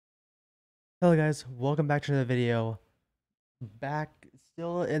Hello guys, welcome back to the video. Back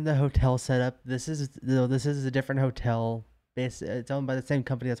still in the hotel setup. This is a different hotel. It's owned by the same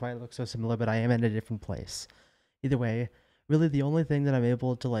company, that's why it looks so similar, but I am in a different place. Either way, really the only thing that I'm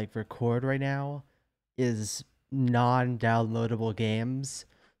able to like record right now is non-downloadable games.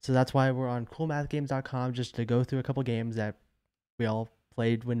 So that's why we're on coolmathgames.com just to go through a couple games that we all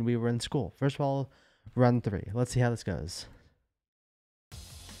played when we were in school. First of all, run 3. Let's see how this goes.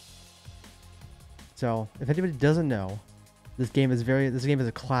 So, if anybody doesn't know, this game is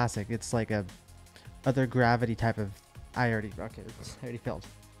a classic. It's like a other gravity type of I already failed.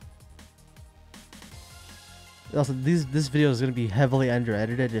 Also, this video is going to be heavily under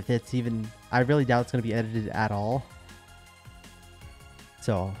edited, if it's even. I really doubt it's going to be edited at all.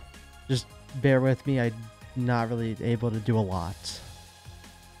 So just bear with me. I'm not really able to do a lot.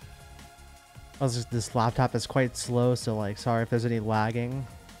 Also, this laptop is quite slow, so like sorry if there's any lagging.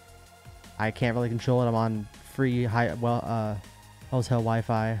 I can't really control it. I'm on free hotel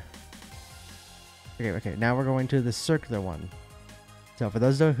Wi-Fi. Okay, now we're going to the circular one. So for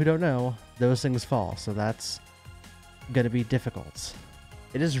those who don't know, those things fall, so that's gonna be difficult.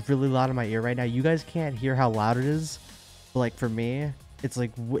 It is really loud in my ear right now. You guys can't hear how loud it is, but like for me, it's like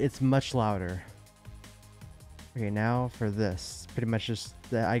it's much louder. Okay, now for this, pretty much just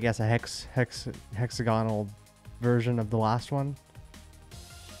I guess a hexagonal version of the last one.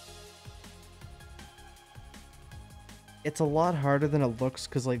 It's a lot harder than it looks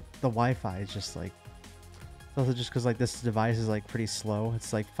because like the Wi-Fi is just like. Also, just because like this device is like pretty slow.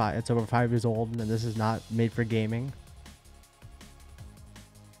 It's like it's over 5 years old, and this is not made for gaming.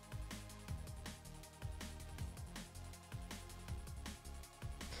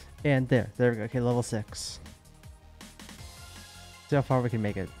 And there we go. Okay, level 6. See how far we can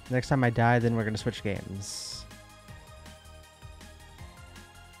make it. Next time I die, then we're gonna switch games.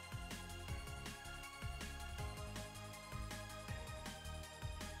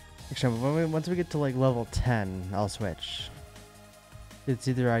 Actually, once we get to like level 10, I'll switch. It's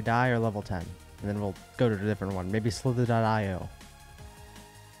either I die or level 10, and then we'll go to a different one. Maybe Slither.io.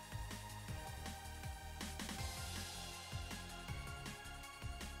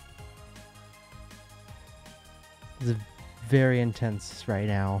 It's very intense right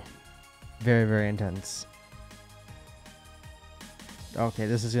now. Very, very intense. Okay,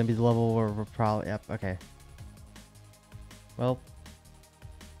 this is gonna be the level where we're probably. Yep, okay. Well,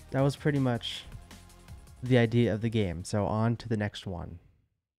 that was pretty much the idea of the game. So on to the next one.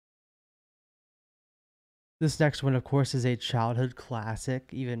 This next one, of course, is a childhood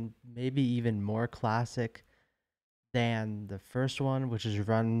classic, maybe even more classic than the first one, which is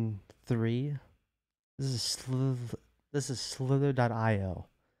Run 3. This is Slither.io.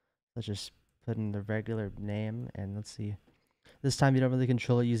 Let's just put in the regular name and let's see. This time you don't really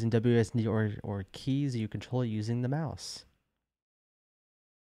control it using WSD or keys, you control it using the mouse.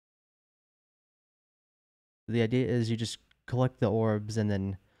 The idea is you just collect the orbs and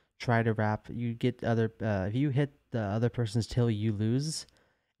then try to wrap. You get other. If you hit the other person's tail, you lose,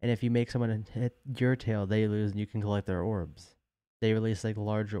 and if you make someone hit your tail, they lose, and you can collect their orbs. They release like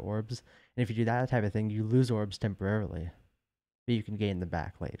larger orbs, and if you do that type of thing, you lose orbs temporarily, but you can gain them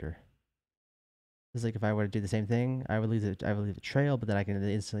back later. It's like if I were to do the same thing, I would leave a trail, but then I can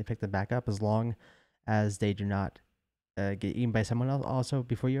instantly pick them back up as long as they do not get eaten by someone else. Also,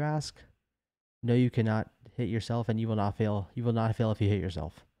 before you ask, no, you cannot hit yourself, and you will not fail. You will not fail if you hit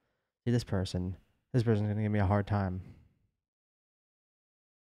yourself. See this person. This person's gonna give me a hard time.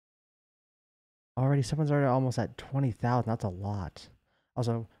 Someone's already almost at 20,000. That's a lot.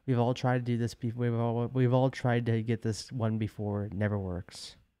 Also, we've all tried to do this before. We've all tried to get this one before. It never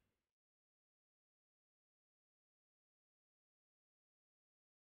works.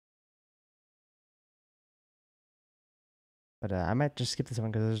 But I might just skip this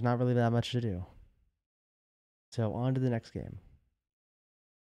one because there's not really that much to do. So on to the next game.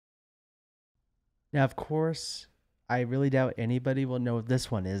 Now, of course, I really doubt anybody will know what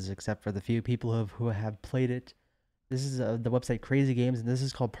this one is, except for the few people who have played it. This is the website Crazy Games, and this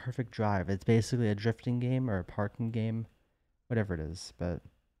is called Perfect Drive. It's basically a drifting game or a parking game, whatever it is. But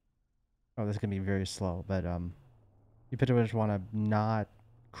oh, this is gonna be very slow. But you pretty much want to not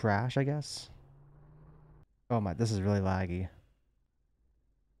crash, I guess. Oh my, this is really laggy.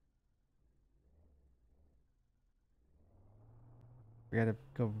 We gotta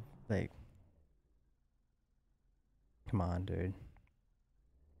go like, come on, dude.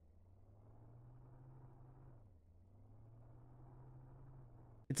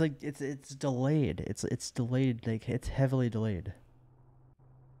 It's like it's delayed. It's delayed. Like it's heavily delayed.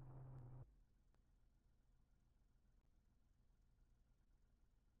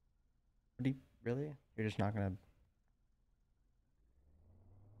 What do you, really? You're just not gonna...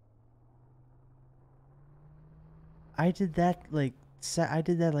 I did that like... I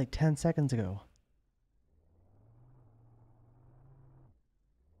did that like 10 seconds ago.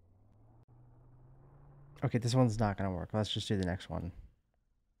 Okay, this one's not gonna work. Let's just do the next one.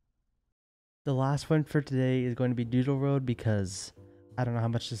 The last one for today is going to be Doodle Road because I don't know how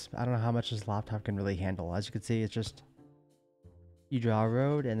much this laptop can really handle. As you can see, it's just you draw a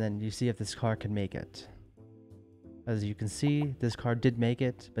road and then you see if this car can make it. As you can see, this car did make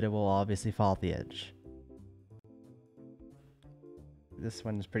it, but it will obviously fall off the edge. This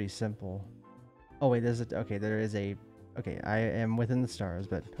one is pretty simple. Oh wait, okay, I am within the stars,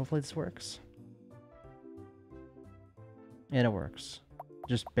 but hopefully this works. And it works.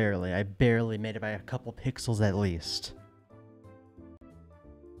 Just barely. I barely made it by a couple pixels at least.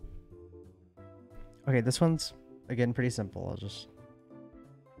 Okay, this one's, again, pretty simple. I'll just...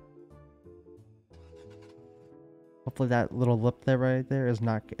 Hopefully that little lip there right there is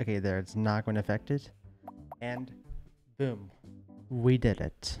not... Okay, there. It's not going to affect it. And boom. We did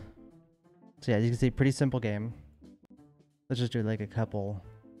it. So yeah, as you can see, pretty simple game. Let's just do like a couple...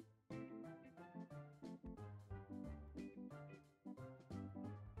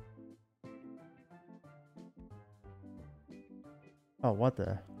 Oh, what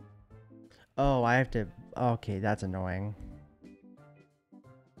the... Oh, I have to... Okay, that's annoying.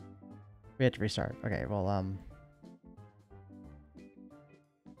 We have to restart. Okay, well,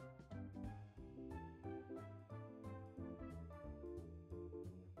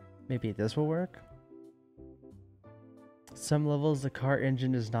 maybe this will work? Some levels the car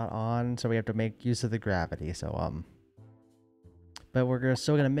engine is not on, so we have to make use of the gravity, so, but we're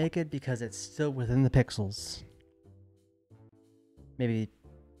still gonna make it because it's still within the pixels. Maybe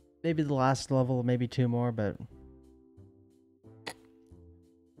the last level, maybe 2 more, but...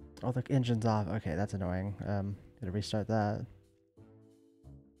 Oh, the engine's off. Okay, that's annoying. Gotta restart that.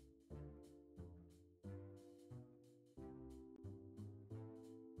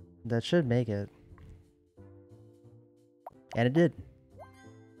 That should make it. And it did.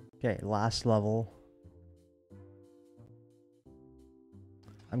 Okay, last level.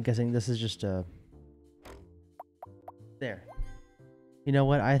 I'm guessing this is just a... There. You know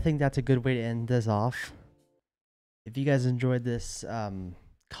what? I think that's a good way to end this off. If you guys enjoyed this,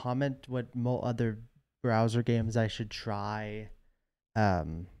 comment what other browser games I should try.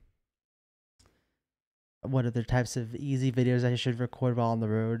 What other types of easy videos I should record while on the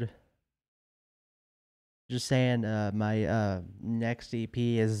road. Just saying, my next EP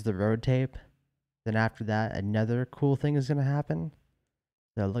is the road tape. Then after that, another cool thing is going to happen.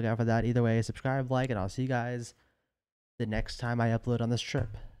 So look out for that. Either way, subscribe, like, and I'll see you guys the next time I upload on this trip.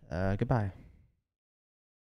 Goodbye.